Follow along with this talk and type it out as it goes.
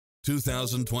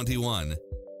2021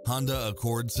 Honda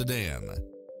Accord Sedan.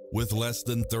 With less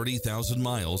than 30,000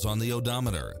 miles on the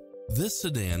odometer, this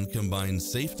sedan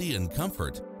combines safety and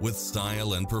comfort with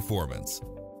style and performance.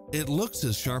 It looks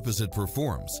as sharp as it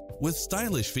performs, with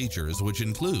stylish features which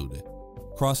include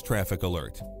cross-traffic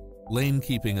alert, lane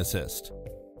keeping assist,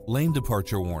 lane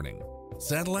departure warning,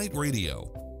 satellite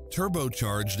radio,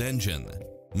 turbocharged engine,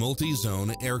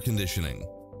 multi-zone air conditioning,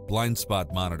 blind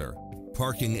spot monitor,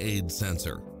 parking aid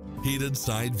sensor, heated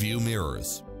side view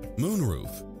mirrors,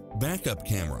 moonroof, backup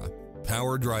camera,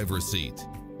 power driver seat,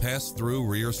 pass-through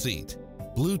rear seat,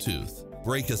 Bluetooth,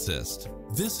 brake assist.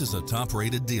 This is a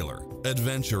top-rated dealer.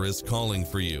 Adventure is calling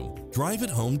for you. Drive it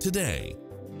home today.